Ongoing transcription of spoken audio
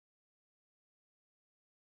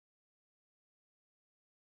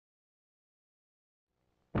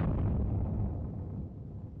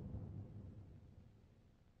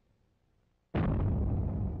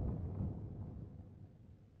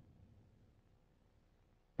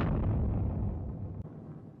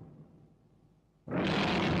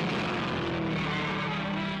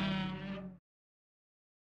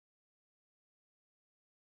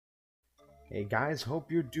Hey guys,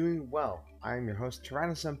 hope you're doing well. I'm your host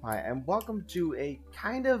Tyrannosenpai, and welcome to a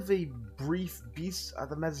kind of a brief Beasts of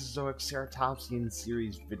the Mesozoic Ceratopsian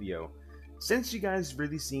Series video. Since you guys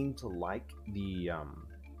really seem to like the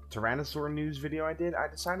Tyrannosaur news video I did, I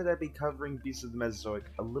decided I'd be covering Beasts of the Mesozoic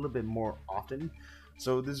a little bit more often.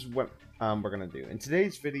 So this is what we're going to do. In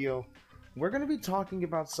today's video, we're going to be talking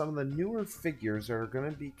about some of the newer figures that are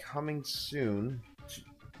going to be coming soon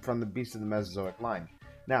from the Beasts of the Mesozoic line.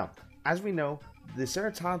 Now, as we know, the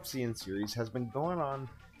Ceratopsian series has been going on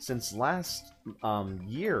since last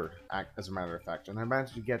year, as a matter of fact, and I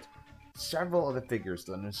managed to get several of the figures,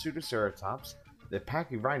 the Psittacosaurus, the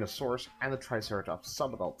Pachyrhinosaurus, and the Triceratops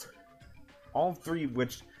subadult. All three of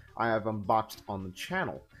which I have unboxed on the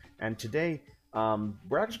channel. And today,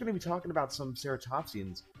 we're actually going to be talking about some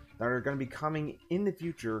Ceratopsians that are going to be coming in the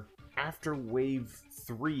future after Wave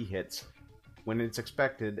 3 hits, when it's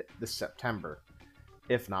expected this September,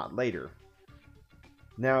 if not later.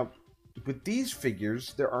 Now, with these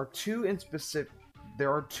figures, there are two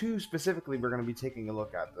specifically we're going to be taking a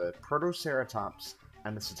look at: the Protoceratops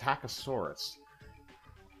and the Psittacosaurus.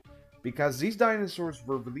 Because these dinosaurs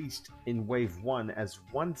were released in Wave 1 as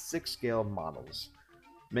 1/6 scale models,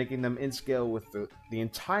 making them in scale with the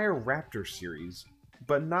entire Raptor series,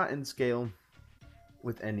 but not in scale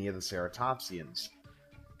with any of the Ceratopsians.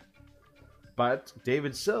 But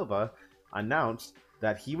David Silva announced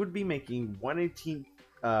that he would be making 1/18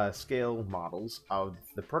 scale models of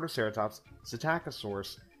the Protoceratops,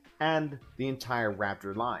 Psittacosaurus, and the entire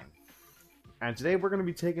Raptor line. And today we're going to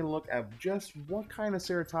be taking a look at just what kind of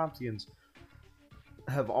Ceratopsians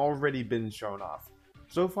have already been shown off.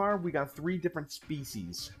 So far, we got 3 different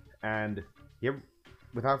species, and here,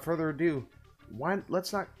 without further ado,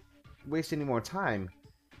 let's not waste any more time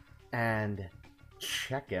and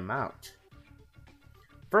check him out.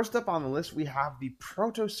 First up on the list, we have the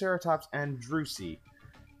Protoceratops andrewsi.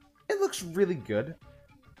 It looks really good.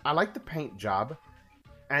 I like the paint job,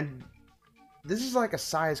 and this is like a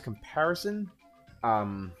size comparison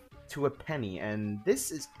to a penny, and this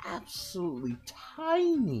is absolutely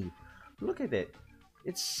tiny. Look at it.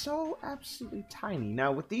 It's so absolutely tiny.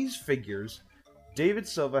 Now, with these figures, David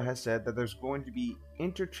Silva has said that there's going to be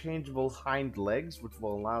interchangeable hind legs, which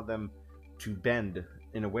will allow them to bend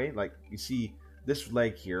in a way. Like, you see, this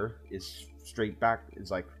leg here is straight back, is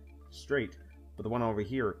like straight, but the one over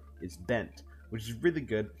here is bent, which is really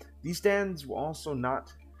good. These stands will also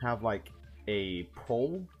not have like a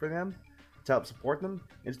pole for them to help support them.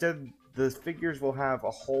 Instead, the figures will have a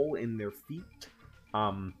hole in their feet,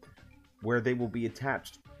 where they will be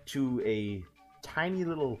attached to a tiny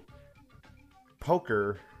little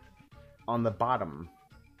poker on the bottom,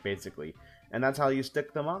 basically, and that's how you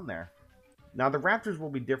stick them on there. Now, the Raptors will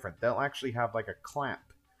be different. They'll actually have like a clamp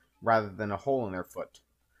rather than a hole in their foot.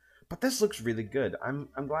 But this looks really good. I'm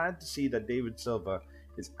glad to see that David Silva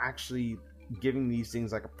is actually giving these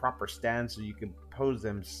things like a proper stand so you can pose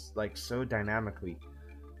them like so dynamically.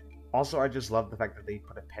 Also, I just love the fact that they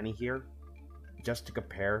put a penny here just to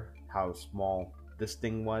compare how small this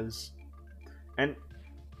thing was. And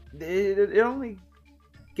it only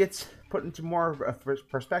gets put into more of a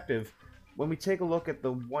perspective when we take a look at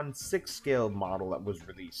the 1/6 scale model that was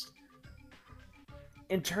released.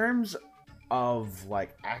 In terms of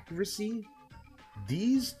like accuracy,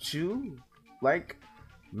 these two like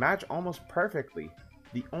match almost perfectly.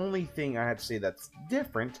 The only thing I had to say that's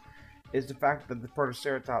different is the fact that the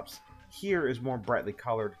Protoceratops here is more brightly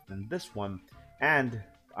colored than this one, and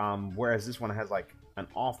whereas this one has like an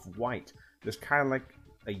off-white, there's kind of like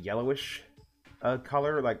a yellowish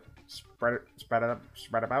color, like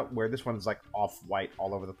spread about, where this one's like off-white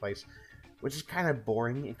all over the place, which is kind of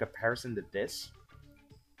boring in comparison to this.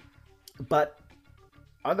 But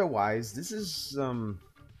otherwise, this is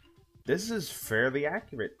fairly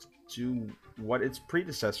accurate to what its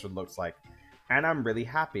predecessor looks like, and I'm really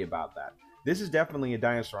happy about that. This is definitely a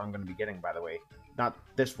dinosaur I'm going to be getting, by the way. Not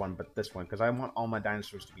this one, but this one, because I want all my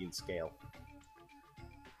dinosaurs to be in scale.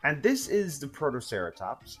 And this is the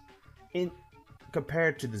Protoceratops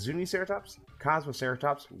compared to the Zuniceratops,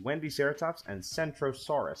 Cosmoceratops, Wendyceratops, and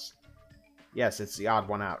Centrosaurus. Yes, it's the odd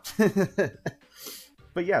one out.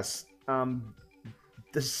 But yes, the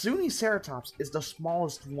Zuniceratops is the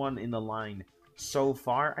smallest one in the line so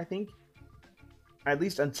far, I think. At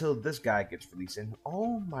least until this guy gets released. And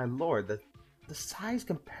oh my lord, the size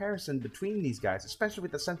comparison between these guys, especially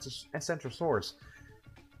with the Centrosaurus,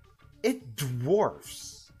 it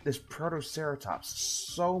dwarfs this Protoceratops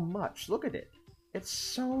so much. Look at it. It's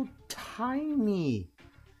so tiny.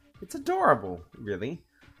 It's adorable, really.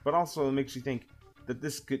 But also it makes you think that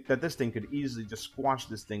this thing could easily just squash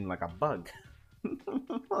this thing like a bug.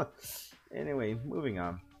 Anyway, moving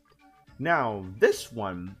on. Now, this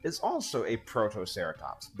one is also a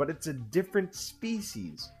Protoceratops, but it's a different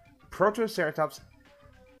species. Protoceratops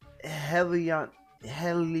helion...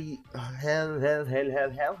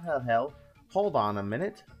 Hold on a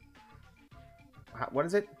minute. What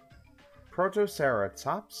is it?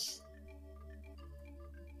 Protoceratops?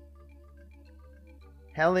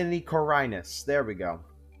 Helenicorinus. There we go.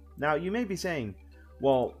 Now, you may be saying,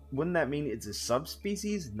 well, wouldn't that mean it's a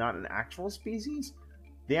subspecies, not an actual species?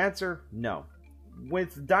 The answer, no.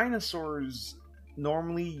 With dinosaurs,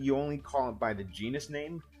 normally you only call it by the genus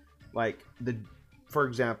name. Like, for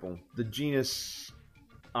example, the genus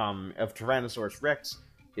of Tyrannosaurus rex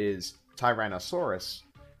is Tyrannosaurus,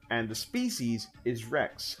 and the species is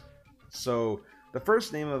Rex. So, the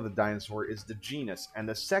first name of the dinosaur is the genus, and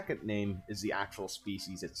the second name is the actual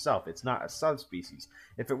species itself. It's not a subspecies.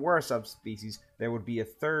 If it were a subspecies, there would be a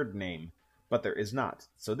third name, but there is not.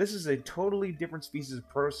 So this is a totally different species of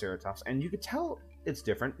Protoceratops, and you could tell it's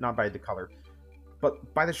different, not by the color,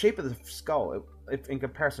 but by the shape of the skull, in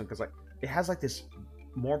comparison, because like it has like this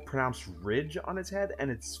more pronounced ridge on its head,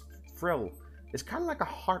 and its frill is kind of like a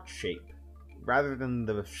heart shape, rather than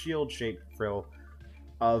the shield-shaped frill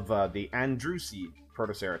of the Andrewsi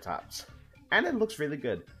Protoceratops. And it looks really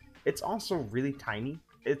good. It's also really tiny.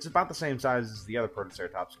 It's about the same size as the other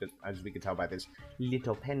Protoceratops, as we can tell by this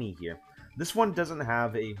little penny here. This one doesn't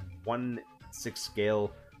have a 1/6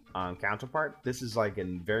 scale counterpart. This is like a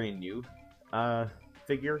very new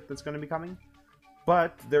figure that's going to be coming.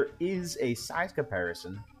 But there is a size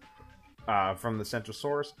comparison from the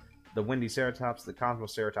Centrosaurus, the Wendyceratops, the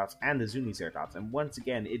Cosmoceratops, and the Zuniceratops, and once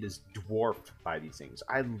again, it is dwarfed by these things.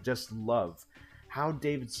 I just love how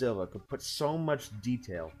David Silva could put so much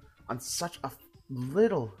detail on such a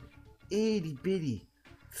little itty-bitty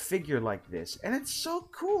figure like this, and it's so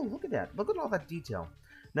cool. Look at that. Look at all that detail.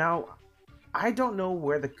 Now, I don't know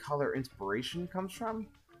where the color inspiration comes from.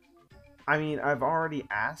 I mean, I've already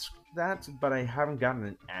asked that, but I haven't gotten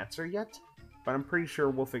an answer yet. But I'm pretty sure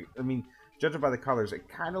we'll figure... I mean, judging by the colors, it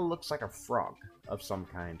kind of looks like a frog of some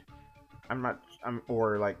kind.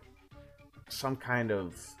 Or like some kind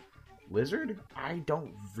of lizard? I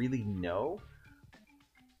don't really know.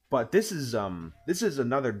 But this is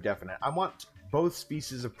another definite. I want both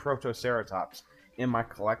species of Protoceratops in my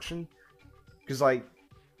collection, because like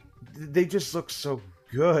they just look so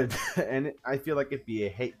good, and I feel like it'd be a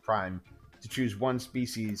hate crime to choose one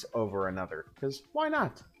species over another, because why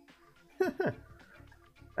not?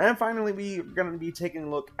 And finally, we're going to be taking a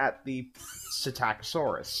look at the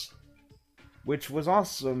Psittacosaurus, which was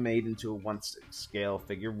also made into a 1/6 scale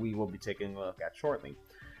figure we will be taking a look at shortly.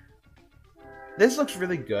 This looks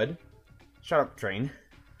really good. Shut up, train.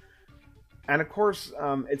 And of course,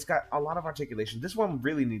 it's got a lot of articulation. This one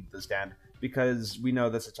really needed to stand, because we know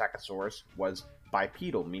the Psittacosaurus was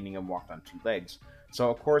bipedal, meaning it walked on 2 legs. So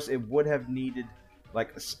of course, it would have needed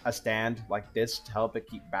like a stand like this to help it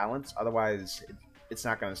keep balance. Otherwise, it's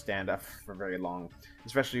not going to stand up for very long,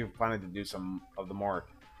 especially if you're planning to do some of the more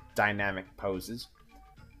dynamic poses.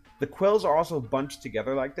 The quills are also bunched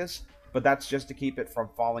together like this, but that's just to keep it from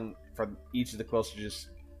falling, from each of the quills to just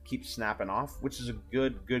keep snapping off, which is a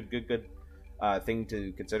good thing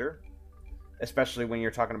to consider, especially when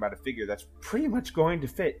you're talking about a figure that's pretty much going to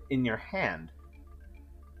fit in your hand.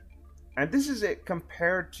 And this is it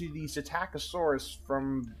compared to the Psittacosaurus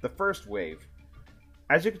from the first wave.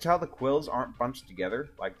 As you can tell, the quills aren't bunched together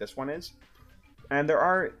like this one is, and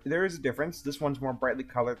there is a difference. This one's more brightly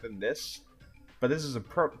colored than this, but this is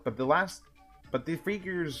but the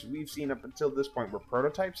figures we've seen up until this point were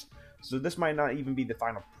prototypes, so this might not even be the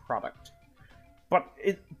final product. But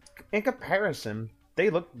in comparison, they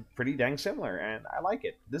look pretty dang similar, and I like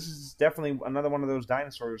it. This is definitely another one of those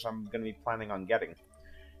dinosaurs I'm going to be planning on getting.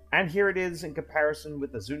 And here it is in comparison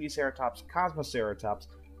with the Zuniceratops, Cosmoceratops,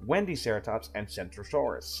 Wendyceratops, and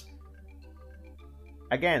Centrosaurus.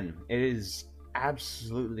 Again, it is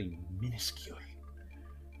absolutely minuscule.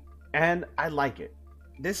 And I like it.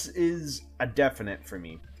 This is a definite for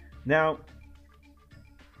me. Now,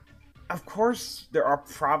 of course, there are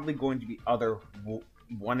probably going to be other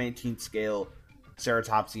 1/18 scale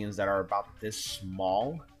ceratopsians that are about this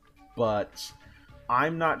small, but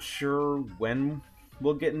I'm not sure when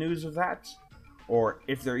we'll get news of that, or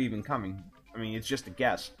if they're even coming. I mean, it's just a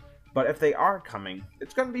guess. But if they are coming,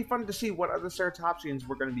 it's going to be fun to see what other ceratopsians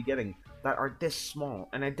we're going to be getting that are this small.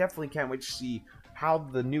 And I definitely can't wait to see how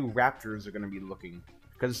the new raptors are going to be looking,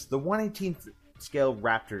 because the 1/18 scale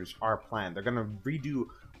raptors are planned. They're going to redo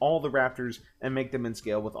all the raptors and make them in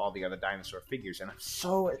scale with all the other dinosaur figures, and I'm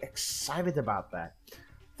so excited about that.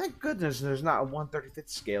 Thank goodness there's not a 1/35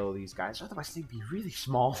 scale of these guys, otherwise they'd be really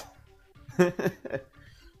small.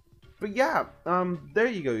 But yeah, there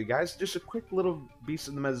you go, you guys. Just a quick little Beast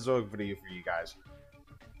of the Mesozoic video for you guys.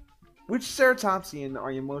 Which Ceratopsian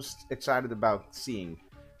are you most excited about seeing?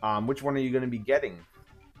 Which one are you going to be getting?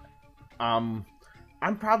 I'm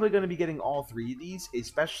probably going to be getting all three of these,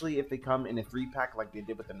 especially if they come in a 3-pack like they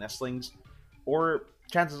did with the nestlings. Or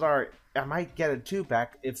chances are I might get a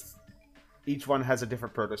 2-pack if each one has a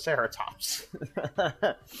different Protoceratops.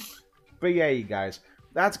 But yeah, you guys,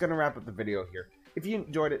 that's going to wrap up the video here. If you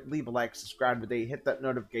enjoyed it, leave a like, subscribe today, hit that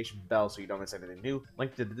notification bell so you don't miss anything new.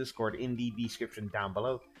 Link to the Discord in the description down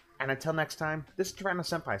below. And until next time, this is Tyranno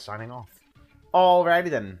Senpai signing off. Alrighty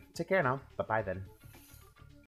then, take care now. Bye-bye then.